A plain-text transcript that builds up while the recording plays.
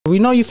We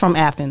know you're from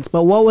Athens,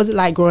 but what was it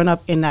like growing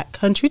up in that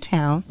country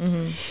town?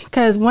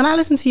 Because when I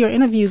listen to your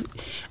interview,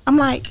 I'm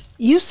like,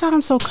 you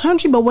sound so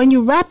country, but when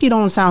you rap, you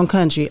don't sound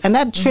country. And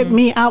that tripped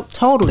me out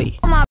totally.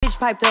 My bitch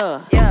piped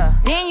up. Yeah.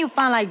 Then you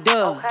find like,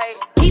 duh. Okay.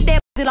 Keep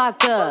that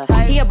locked up.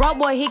 He a broke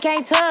boy, he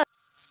can't touch.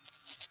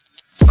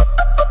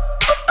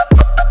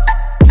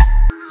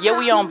 Yeah,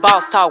 we on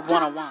Boss Talk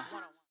 101.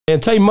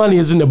 And Tay Money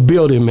is in the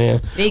building, man.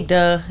 Big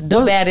the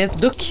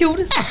baddest, the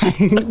cutest.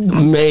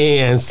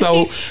 Man,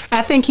 so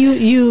I think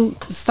you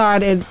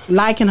started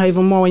liking her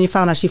even more when you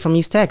found out she's from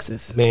East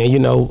Texas. man, you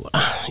know,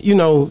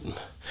 I'm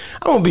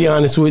gonna be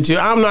honest with you.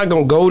 I'm not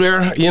gonna go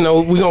there. You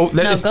know, we gonna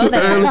it's go too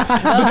there. early Go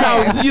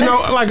because there. you know,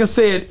 like I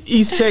said,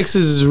 East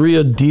Texas is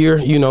real dear.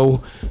 You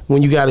know,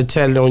 when you got it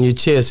tatted on your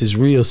chest, it's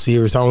real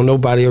serious. I don't know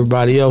about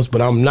everybody else,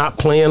 but I'm not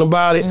playing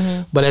about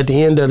it. But at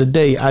the end of the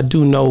day, I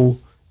do know,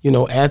 you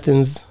know,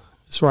 Athens.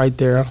 It's right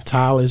there.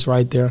 Tyler is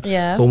right there.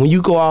 Yeah. But when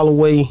you go all the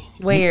way,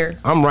 Where?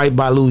 I'm right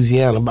by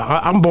Louisiana. But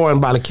I'm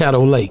born by the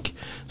Caddo Lake,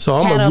 so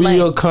I'm Caddo a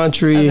real Lake.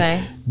 country,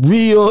 Okay.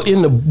 real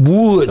in the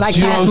woods. Like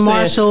you know past what I'm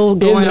Marshall, saying?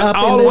 going In the- up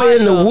all in the the way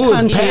in the Marshall woods.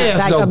 country, Pass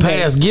like though, a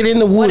pass. Get in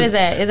the woods. What is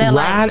that? Is that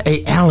ride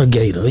a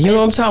alligator? You know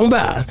what I'm talking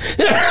about?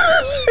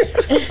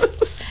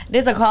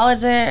 There's a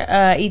college there,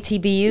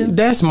 ETBU.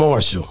 That's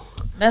Marshall.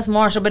 That's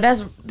Marshall, but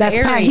that's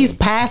He's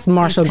past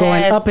Marshall,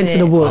 going Past up into it.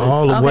 the woods.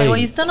 All the Okay, way. well,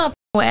 you still not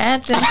with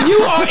Athens. You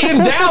are in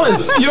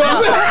Dallas. You know what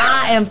I'm saying?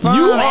 I am from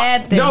You are,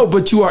 Athens. no,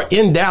 but you are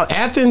in Dallas.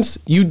 Athens,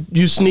 you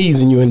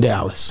sneeze and you're in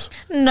Dallas.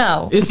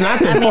 No. It's not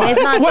that I mean, far.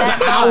 it's not What's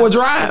that an far. hour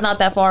drive? It's not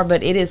that far,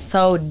 but it is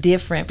so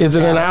different. From Is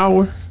it an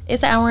Dallas. hour?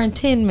 It's an hour and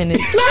 10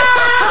 minutes.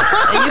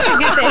 And you can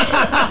get there.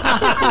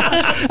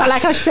 I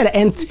like how she said it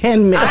in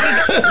 10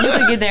 minutes. You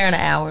can get there in an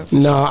hour.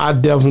 No, I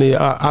definitely.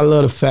 I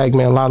love the fact,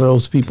 man. A lot of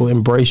those people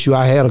embrace you.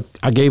 I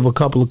gave a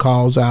couple of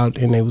calls out,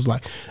 and they was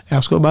like,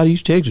 "Ask her about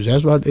East Texas."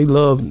 That's why they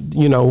love.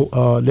 You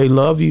know, they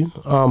love you.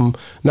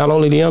 Not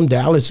only them,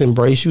 Dallas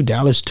embraced you.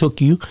 Dallas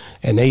took you,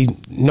 and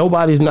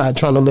nobody's not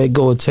trying to let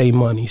go of Tay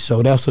Money.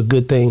 So that's a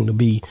good thing to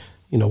be.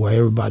 You know, where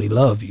everybody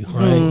love you,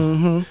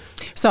 right?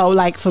 So,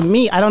 like, for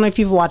me, I don't know if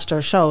you've watched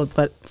her show,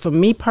 but for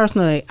me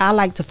personally, I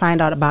like to find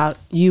out about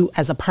you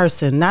as a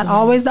person, not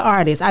always the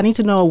artist. I need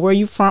to know where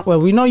you from. Well,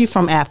 we know you're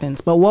from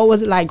Athens, but what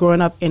was it like growing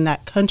up in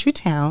that country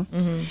town?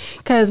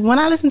 Because when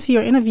I listen to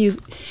your interview,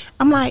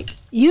 I'm like,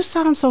 you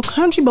sound so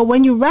country, but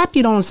when you rap,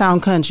 you don't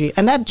sound country.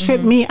 And that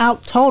tripped me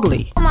out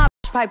totally. My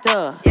bitch piped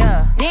up.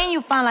 Yeah. Then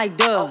you find like,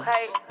 duh.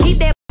 Okay. Keep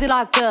that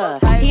locked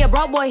up. He a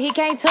broke boy, he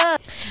can't touch.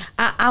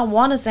 I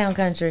want to sound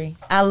country.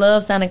 I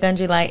love sounding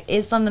country. Like,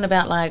 it's something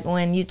about, like,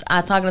 when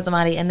I talking to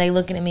somebody and they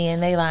looking at me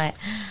and they like,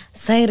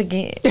 say it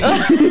again.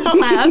 I'm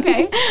like,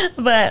 okay.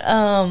 But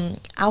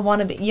I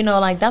want to be, you know,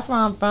 like, that's where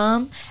I'm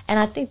from. And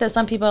I think that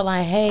some people are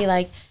like, hey,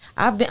 like,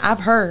 I've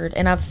heard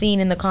and I've seen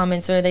in the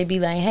comments where they be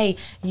like, hey,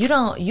 you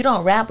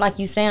don't rap like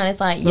you sound.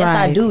 It's like, yes,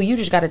 Right. I do. You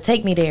just got to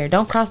take me there.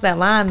 Don't cross that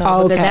line,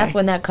 though, because that's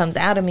when that comes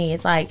out of me.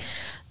 It's like,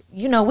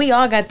 you know, we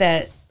all got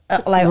that,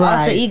 like,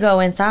 alter ego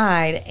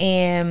inside,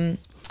 and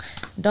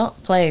don't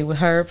play with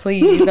her,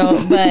 please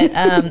don't. But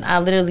I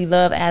literally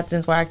love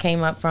Athens, where I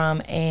came up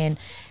from, and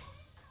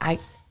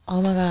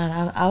oh my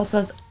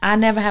God, I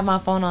never had my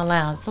phone on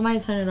loud.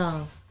 Somebody turn it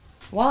off.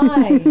 Why?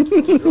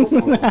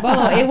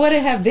 Bro, it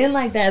wouldn't have been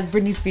like that as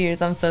Britney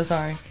Spears. I'm so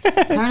sorry.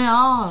 Turn it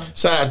off.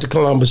 Shout out to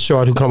Columbus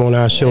Short who come on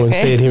our show and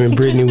said him and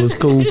Britney was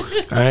cool.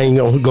 I ain't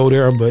gonna go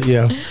there, but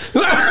yeah.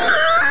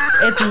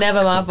 It's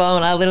never my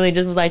phone. I literally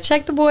just was like,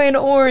 check the boy in the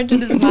orange.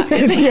 And this is my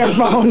It's your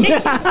phone.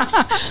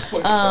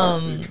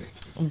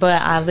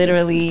 But I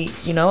literally,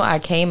 you know, I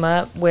came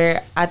up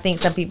where I think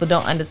some people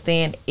don't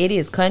understand. It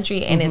is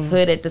country and it's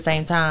hood at the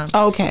same time.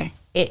 Okay.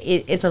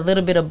 It's a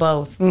little bit of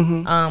both.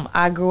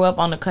 I grew up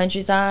on the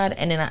countryside,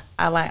 and then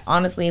I like,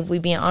 honestly, if we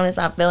being honest,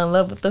 I fell in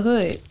love with the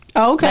hood.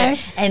 Okay.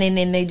 And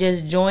then they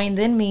just joined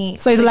in me.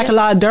 So it's like a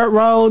lot of dirt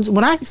roads.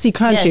 When I see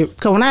country, Yes.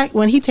 cause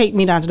when he take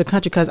me down to the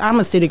country, because I'm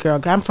a city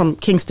girl. I'm from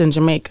Kingston,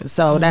 Jamaica,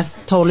 so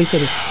that's totally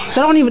city.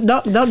 So don't do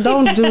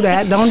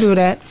that. Don't do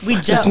that. We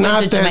It's just not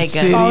went to that Jamaica.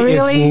 city. Oh,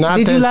 really? It's not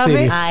Did you that love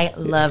city. it? I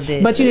loved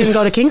it. But you didn't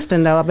go to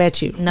Kingston, though. I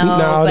bet you.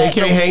 no, they but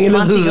can't hang in the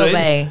Montego hood.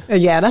 Bay.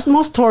 Yeah, that's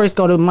most tourists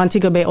go to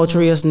Montego Bay, Ocho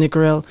Rios, Nick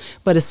Grill,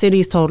 but the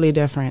city's totally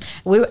different.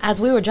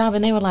 As we were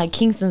driving, they were like,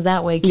 Kingston's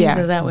that way,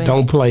 Kingston's that way.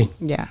 Don't play.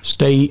 Yeah.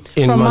 Stay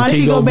in From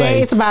Montego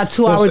Bay. it's about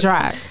a 2-hour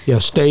drive. Yeah,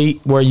 stay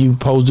where you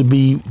supposed to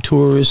be.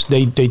 Tourists,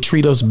 they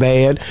treat us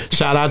bad.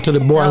 Shout out to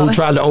the boy who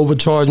tried to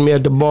overcharge me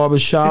at the barber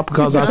shop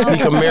because I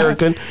speak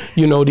American.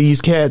 You know,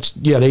 these cats,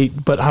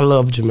 but I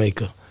love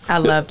Jamaica. I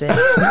loved it.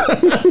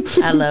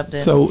 I loved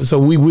it. So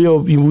we will.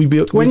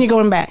 When are you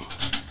going back?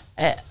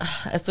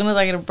 As soon as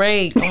I get a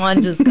break, I want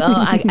to just go.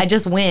 I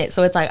just went,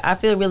 so it's like I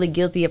feel really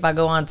guilty if I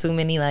go on too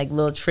many like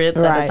little trips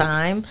at a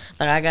time.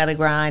 Like I gotta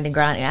grind and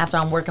grind. And after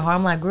I'm working hard,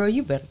 I'm like, girl,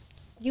 you better.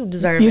 You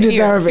deserve it. You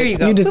deserve it. Here you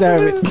go. You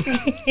deserve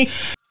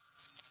it.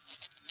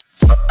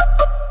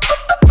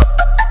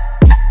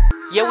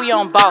 Yeah, we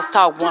on Boss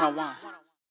Talk 101.